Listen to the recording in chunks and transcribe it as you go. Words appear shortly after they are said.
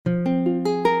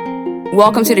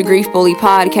Welcome to the Grief Bully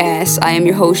Podcast. I am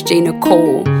your host, Jay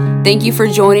Nicole. Thank you for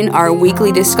joining our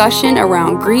weekly discussion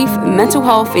around grief, mental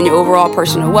health, and your overall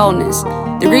personal wellness.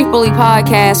 The Grief Bully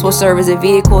Podcast will serve as a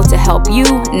vehicle to help you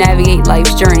navigate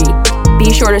life's journey.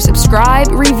 Be sure to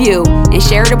subscribe, review, and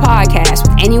share the podcast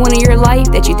with anyone in your life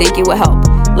that you think it will help.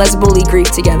 Let's bully grief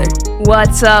together.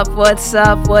 What's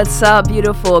up,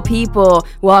 beautiful people?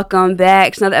 Welcome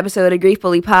back to another episode of the Grief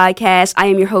Bully Podcast. I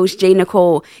am your host, Jay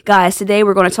Nicole. Guys, today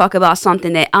we're going to talk about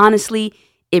something that honestly,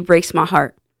 it breaks my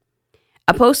heart.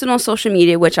 I posted on social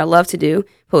media, which I love to do,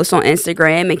 post on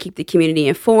Instagram and keep the community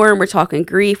informed. We're talking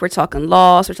grief, we're talking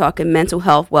loss, we're talking mental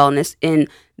health, wellness, and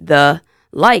the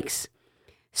likes.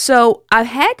 So I've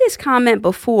had this comment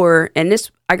before, and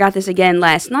I got this again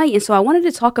last night, and so I wanted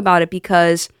to talk about it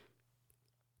because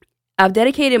I've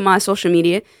dedicated my social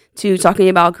media to talking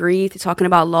about grief, to talking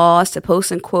about loss, to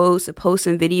posting quotes, to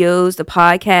posting videos, the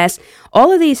podcast,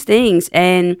 all of these things.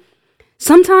 And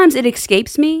sometimes it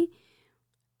escapes me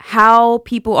how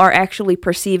people are actually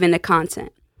perceiving the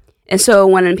content. And so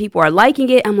when people are liking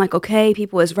it, I'm like, okay,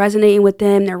 people is resonating with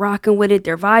them, they're rocking with it,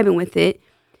 they're vibing with it.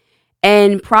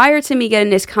 And prior to me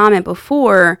getting this comment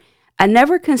before, I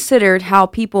never considered how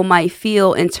people might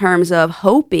feel in terms of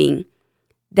hoping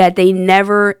that they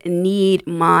never need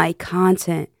my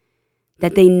content,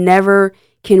 that they never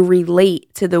can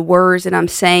relate to the words that I'm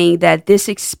saying, that this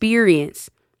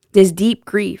experience, this deep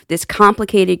grief, this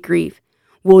complicated grief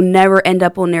will never end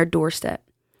up on their doorstep.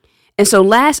 And so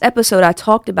last episode, I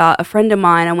talked about a friend of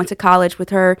mine. I went to college with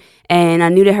her and I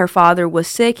knew that her father was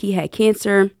sick. He had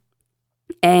cancer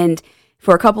and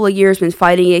for a couple of years been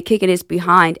fighting it, kicking his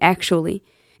behind actually.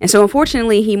 And so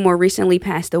unfortunately, he more recently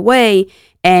passed away.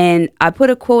 And I put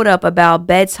a quote up about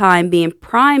bedtime being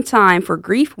prime time for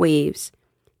grief waves.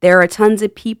 There are tons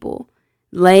of people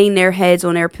laying their heads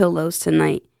on their pillows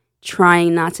tonight,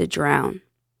 trying not to drown.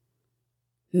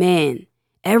 Man,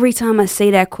 every time I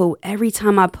say that quote, every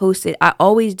time I post it, I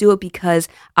always do it because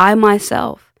I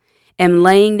myself am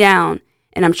laying down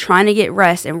and I'm trying to get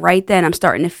rest. And right then I'm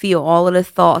starting to feel all of the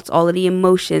thoughts, all of the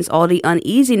emotions, all the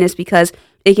uneasiness because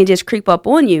it can just creep up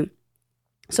on you.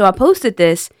 So I posted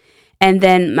this. And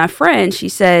then my friend, she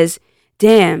says,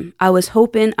 damn, I was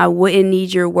hoping I wouldn't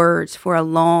need your words for a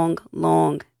long,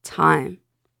 long time.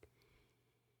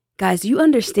 Guys, do you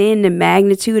understand the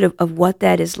magnitude of what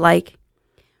that is like?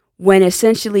 When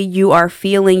essentially you are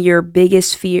feeling your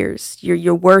biggest fears,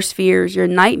 your worst fears, your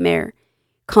nightmare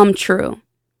come true.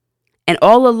 And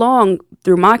all along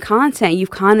through my content,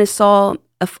 you've kind of saw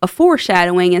a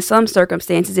foreshadowing in some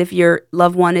circumstances if your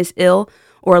loved one is ill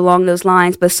or along those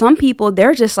lines. But some people,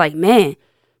 they're just like, man,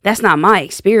 that's not my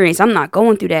experience. I'm not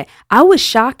going through that. I was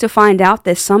shocked to find out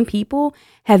that some people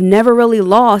have never really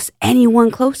lost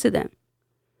anyone close to them.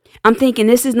 I'm thinking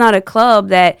this is not a club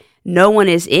that no one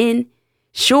is in.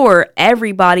 Sure,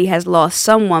 everybody has lost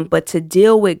someone, but to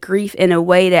deal with grief in a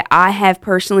way that I have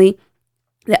personally,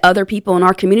 that other people in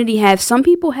our community have, some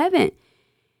people haven't.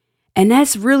 And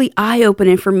that's really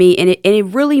eye-opening for me. And it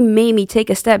really made me take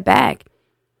a step back.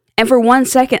 And for 1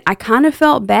 second, I kind of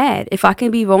felt bad. If I can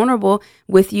be vulnerable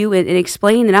with you and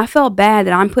explain that I felt bad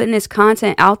that I'm putting this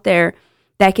content out there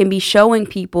that can be showing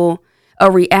people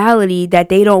a reality that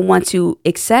they don't want to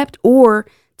accept or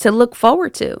to look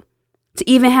forward to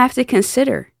even have to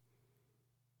consider.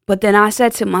 But then I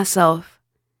said to myself,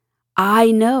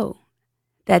 I know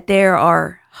that there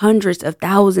are hundreds of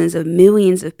thousands of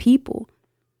millions of people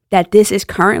that this is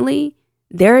currently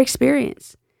their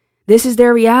experience. This is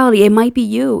their reality. It might be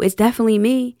you. It's definitely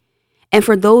me. And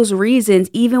for those reasons,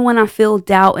 even when I feel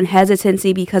doubt and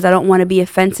hesitancy because I don't want to be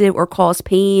offensive or cause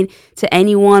pain to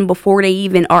anyone before they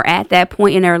even are at that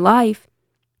point in their life,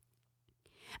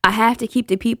 I have to keep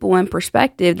the people in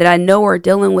perspective that I know are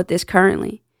dealing with this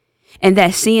currently. And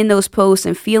that seeing those posts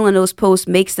and feeling those posts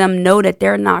makes them know that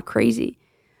they're not crazy,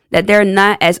 that they're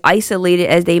not as isolated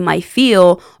as they might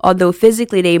feel, although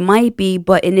physically they might be.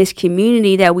 But in this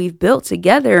community that we've built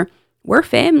together, we're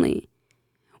family.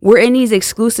 We're in these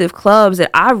exclusive clubs that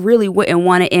I really wouldn't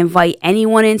want to invite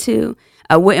anyone into.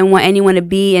 I wouldn't want anyone to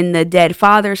be in the Dead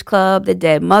Fathers Club, the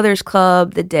Dead Mothers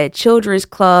Club, the Dead Children's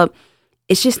Club.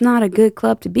 It's just not a good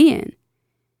club to be in.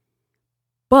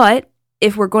 But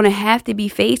if we're going to have to be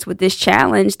faced with this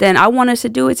challenge, then I want us to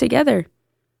do it together.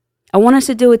 I want us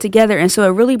to do it together. And so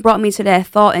it really brought me to that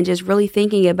thought and just really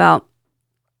thinking about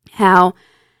how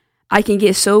I can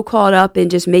get so caught up in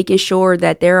just making sure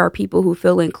that there are people who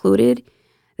feel included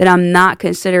that I'm not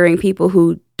considering people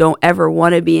who don't ever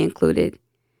want to be included.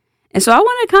 And so I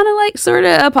want to kind of like sort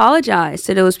of apologize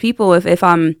to those people if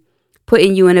I'm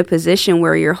putting you in a position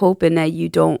where you're hoping that you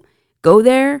don't go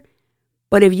there.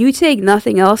 But if you take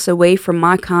nothing else away from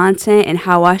my content and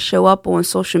how I show up on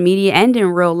social media and in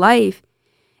real life,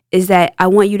 is that I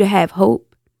want you to have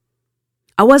hope.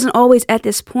 I wasn't always at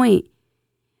this point.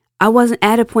 I wasn't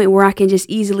at a point where I can just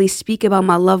easily speak about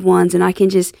my loved ones and I can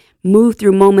just move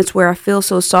through moments where I feel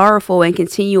so sorrowful and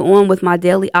continue on with my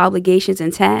daily obligations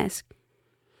and tasks.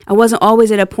 I wasn't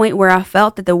always at a point where I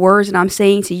felt that the words that I'm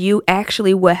saying to you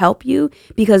actually would help you,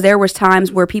 because there was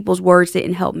times where people's words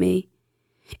didn't help me.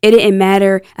 It didn't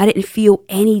matter. I didn't feel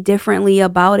any differently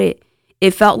about it.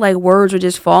 It felt like words were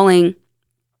just falling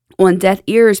on deaf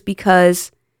ears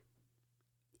because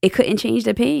it couldn't change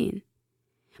the pain.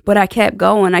 But I kept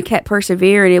going. I kept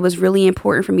persevering. It was really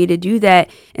important for me to do that.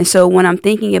 And so when I'm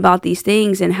thinking about these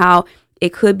things and how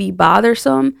it could be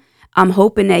bothersome, I'm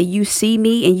hoping that you see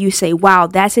me and you say, wow,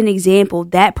 that's an example.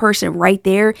 That person right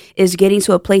there is getting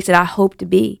to a place that I hope to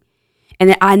be. And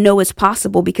that I know it's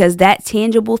possible, because that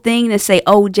tangible thing to say,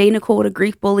 oh, J. Nicole, the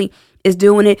grief bully, is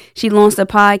doing it. She launched a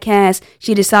podcast.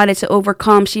 She decided to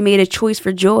overcome. She made a choice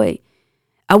for joy.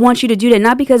 I want you to do that,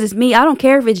 not because it's me. I don't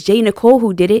care if it's J. Nicole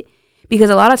who did it, because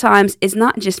a lot of times it's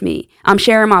not just me. I'm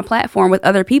sharing my platform with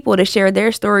other people to share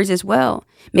their stories as well.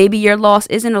 Maybe your loss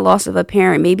isn't a loss of a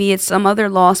parent. Maybe it's some other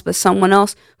loss, but someone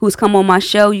else who's come on my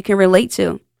show you can relate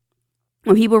to.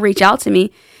 When people reach out to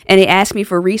me and they ask me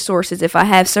for resources, if I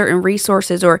have certain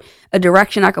resources or a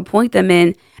direction I can point them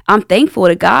in, I'm thankful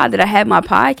to God that I have my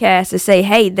podcast to say,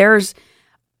 hey, there's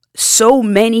so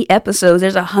many episodes.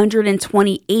 There's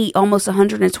 128, almost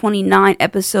 129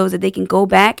 episodes that they can go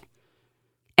back.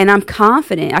 And I'm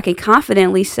confident, I can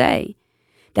confidently say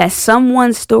that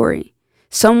someone's story,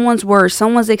 someone's words,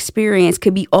 someone's experience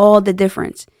could be all the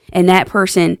difference in that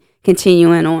person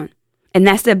continuing on. And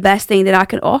that's the best thing that I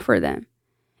could offer them.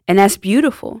 And that's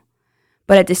beautiful.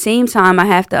 But at the same time, I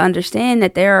have to understand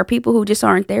that there are people who just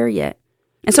aren't there yet.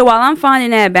 And so while I'm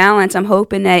finding that balance, I'm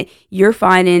hoping that you're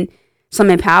finding some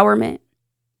empowerment,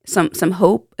 some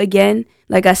hope again,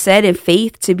 like I said, and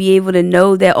faith to be able to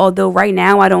know that although right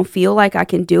now I don't feel like I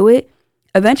can do it,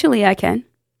 eventually I can.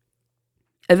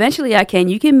 Eventually I can.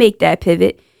 You can make that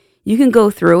pivot. You can go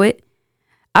through it.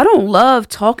 I don't love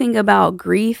talking about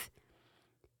grief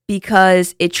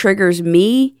because it triggers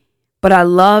me, but I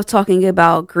love talking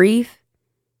about grief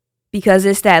because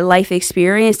it's that life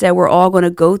experience that we're all going to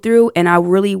go through. And I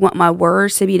really want my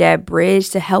words to be that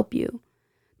bridge to help you,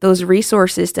 those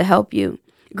resources to help you.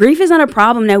 Grief is not a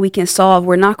problem that we can solve.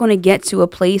 We're not going to get to a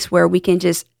place where we can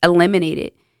just eliminate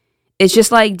it. It's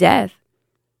just like death.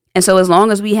 And so as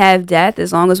long as we have death,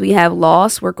 as long as we have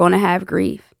loss, we're going to have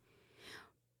grief.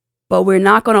 But we're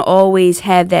not going to always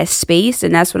have that space.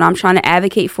 And that's what I'm trying to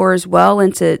advocate for as well.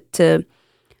 And to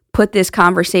put this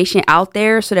conversation out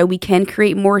there so that we can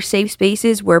create more safe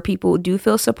spaces where people do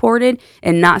feel supported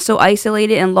and not so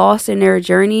isolated and lost in their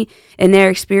journey and their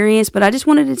experience. But I just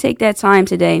wanted to take that time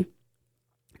today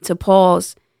to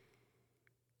pause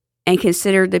and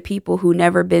consider the people who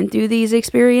never been through these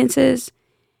experiences.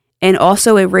 And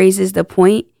also it raises the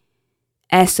point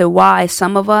as to why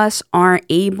some of us aren't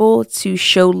able to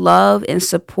show love and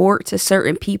support to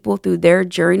certain people through their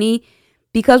journey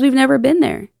because we've never been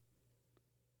there.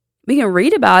 We can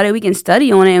read about it, we can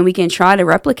study on it, and we can try to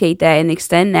replicate that and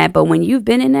extend that. But when you've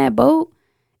been in that boat,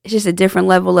 it's just a different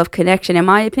level of connection, in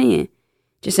my opinion.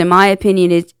 Just in my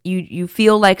opinion, it's you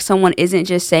feel like someone isn't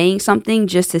just saying something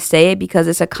just to say it because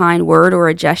it's a kind word or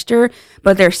a gesture,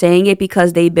 but they're saying it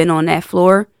because they've been on that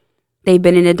floor. They've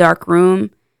been in a dark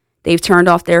room. They've turned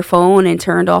off their phone and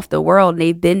turned off the world.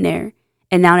 They've been there,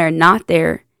 and now they're not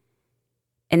there.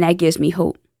 And that gives me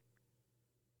hope.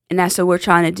 And that's what we're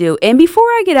trying to do. And before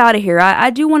I get out of here, I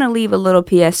do want to leave a little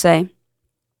PSA.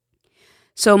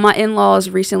 So my in-laws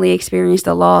recently experienced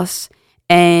a loss,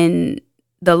 and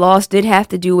the loss did have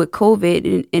to do with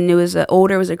COVID. And it was it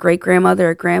was a great-grandmother,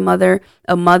 a grandmother,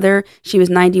 a mother. She was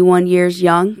 91 years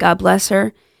young. God bless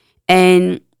her.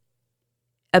 And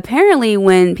apparently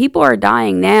when people are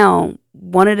dying now,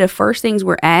 one of the first things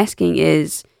we're asking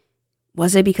is,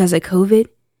 was it because of COVID?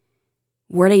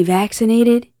 Were they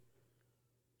vaccinated?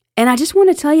 And I just want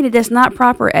to tell you that that's not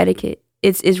proper etiquette.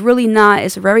 It's really not.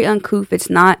 It's very uncouth. It's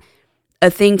not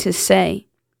a thing to say,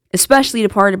 especially the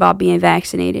part about being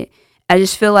vaccinated. I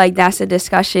just feel like that's a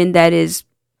discussion that is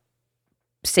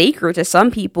sacred to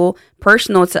some people,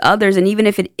 personal to others. And even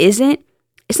if it isn't,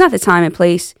 it's not the time and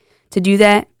place to do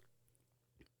that.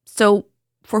 So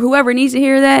for whoever needs to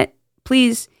hear that,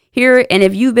 please hear it. And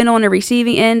if you've been on the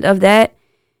receiving end of that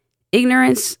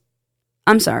ignorance,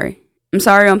 I'm sorry. I'm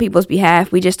sorry on people's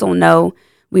behalf. We just don't know.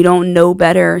 We don't know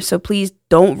better. So please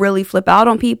don't really flip out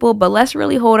on people, but let's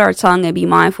really hold our tongue and be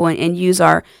mindful and use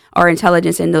our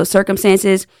intelligence in those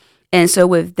circumstances. And so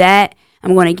with that,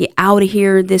 I'm going to get out of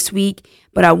here this week,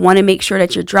 but I want to make sure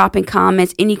that you're dropping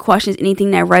comments, any questions,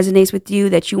 anything that resonates with you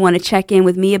that you want to check in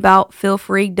with me about. Feel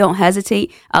free. Don't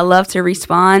hesitate. I love to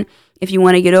respond. If you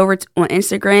want to get over on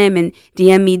Instagram and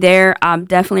DM me there, I'm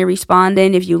definitely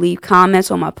responding. If you leave comments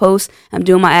on my posts, I'm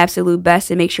doing my absolute best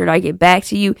to make sure that I get back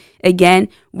to you. Again,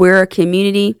 we're a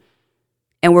community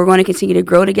and we're going to continue to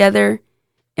grow together,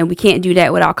 and we can't do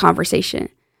that without conversation.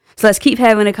 So let's keep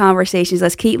having the conversations.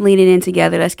 Let's keep leaning in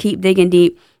together. Let's keep digging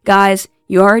deep. Guys,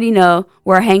 you already know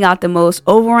where I hang out the most,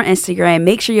 over on Instagram.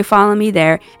 Make sure you follow me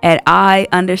there at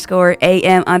I_am_J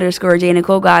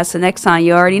Nicole, guys. So next time,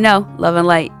 you already know. Love and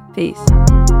light. Peace.